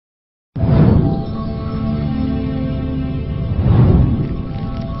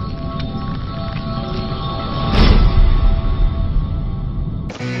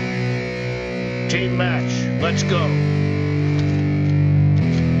let's go.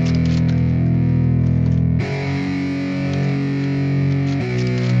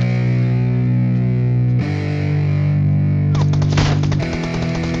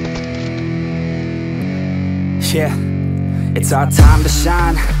 Yeah, it's our time to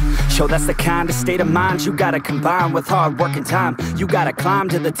shine. Show that's the kind of state of mind you gotta combine with hard work and time. You gotta climb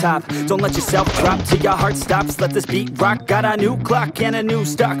to the top. Don't let yourself drop till your heart stops. Let this beat rock. Got a new clock and a new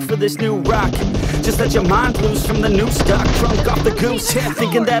stock for this new rock. Just let your mind loose from the new stock. Drunk off the goose,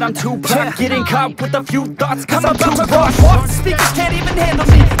 thinking that I'm too pop. Getting caught with a few thoughts cause I'm too rough. Speakers can't even handle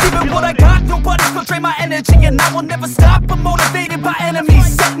me. Even what I got, nobody's gonna drain my energy. And I will never stop, I'm motivated by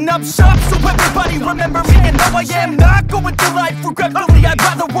enemies. Setting up shop so everybody remember me. And no, I am not going through life regretfully. I'd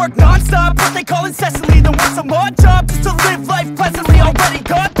rather work non-stop, what they call incessantly, than work some more jobs just to live life pleasantly. Already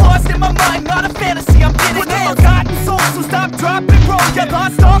got lost in my mind, not a fantasy, I'm getting it. Forgotten souls, so stop, drop, and roll. You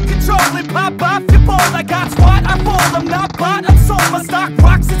lost all control and pop off your ball. I got squat, I fall, I'm not bought, I'm sold. My stock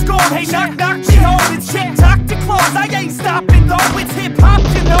rocks, it's gold. Hey, knock, knock, she home. It's shit, talk to close. I ain't stopping though, it's hip-hop,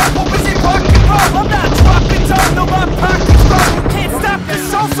 you know. Or is it rock and roll? I'm not dropping, don't know my pocket's grow. You can't stop the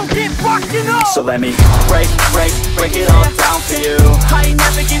show, so get rockin' on. So let me break it all down for you. I ain't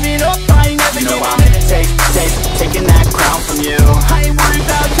never giving up, I ain't never You know giving I'm taking that crown from you. I ain't worried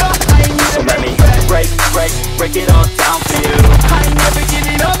about you, I ain't never So let me break it all down for you. I ain't never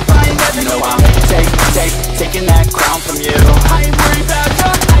giving up, I ain't never You know giving I'm taking that crown from you. I ain't worried about you,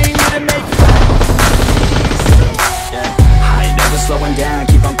 I ain't never make Yeah, I ain't never slowing down,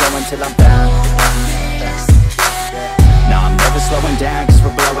 keep on going till I'm down. No, I'm never slowing down, cause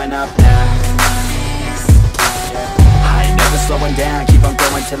we're blowing up now. I ain't never slowing down, keep on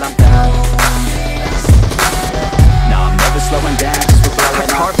going till I'm down. No, I'm never slowing down, cause we're blowing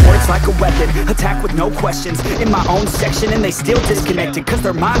up. Hard words like a weapon, attack with no questions. In my own section and they still disconnected, cause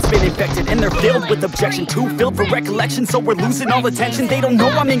their mind's been infected and they're filled with objection. Too filled for recollection, so we're losing all attention. They don't know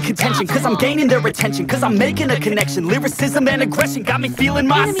I'm in contention, cause I'm gaining their attention. Cause I'm making a connection, lyricism and aggression got me feeling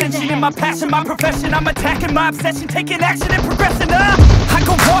my ascension. In my passion, my profession, I'm attacking my obsession. Taking action and progressing up. I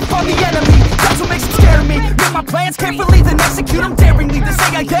go off on the enemy, that's what makes them scared of me. Make my plans carefully, then execute them daringly. They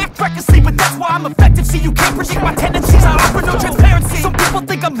say I act recklessly, but that's why I'm effective. See, you can't predict my tendencies, I offer no transparency. Some people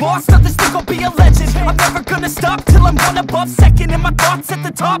think I'm lost, others think I'll be a legend. I'm never gonna stop till I'm one above second. And my thoughts at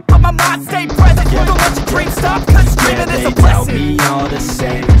the top, but my mind stay present. Don't let your dreams stop, cause dreaming is a blessing. They tell me all the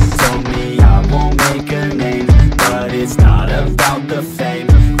same, told me I won't make a name. But it's not about the fame,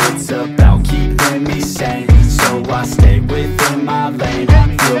 it's about keeping me sane. So I stay within my lane,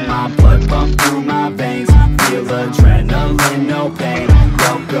 feel my blood pump through my veins. Feel adrenaline, no pain,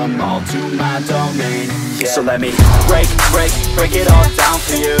 welcome all to my domain. So let me break it all down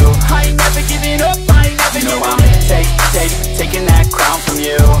for you. I ain't never giving up, I ain't never You know giving I'm taking that crown from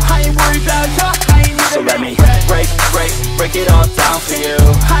you. I ain't worried about you, I ain't never So let me break it all down for you.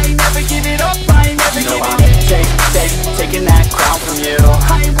 I ain't never giving up, I ain't never You know giving I'm taking that crown from you.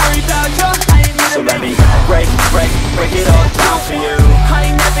 I ain't worried about you, I ain't never So let me break it all down for you. I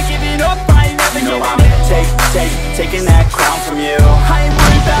ain't never giving up, I ain't never You know giving I'm taking that crown from you. I ain't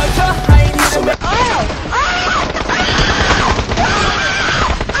worried about you, I ain't never So let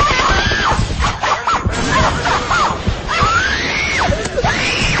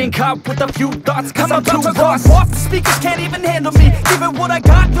caught with a few thoughts cause I'm too lost. off, the speakers can't even handle me. Even what I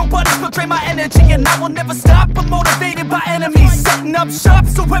got, nobody's gonna drain my energy. And I will never stop, I'm motivated by enemies. Setting up shop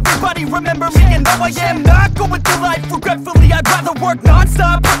so everybody remember me. And no, I am not going through life regretfully. I'd rather work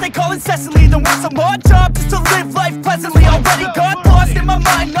non-stop, what they call incessantly, than work some more jobs just to live life pleasantly. Already got lost in my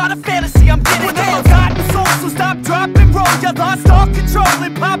mind, not a fantasy, I'm getting it. Forgotten souls, so stop, drop, and roll. You lost all control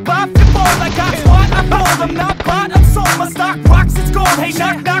and pop off your ball. I got squat, I fold, I'm not bought, I'm sold. My stock rocks, it's gold. Hey,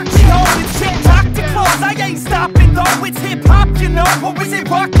 knock, knock, she home. It's shit, talk to close. I ain't stopping though, it's hip-hop, you know. Or is it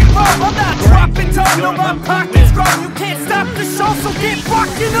rock and roll? I'm not dropping, don't know my pocket's grow. You can't stop the show, so get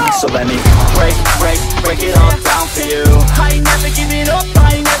rockin' on. So let me break it all down for you. I ain't never giving up,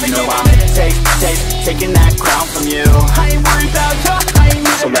 I ain't never You know giving I'm taking that crown from you. I ain't worried about you, I ain't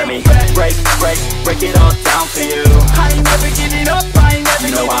never So let me make break it all down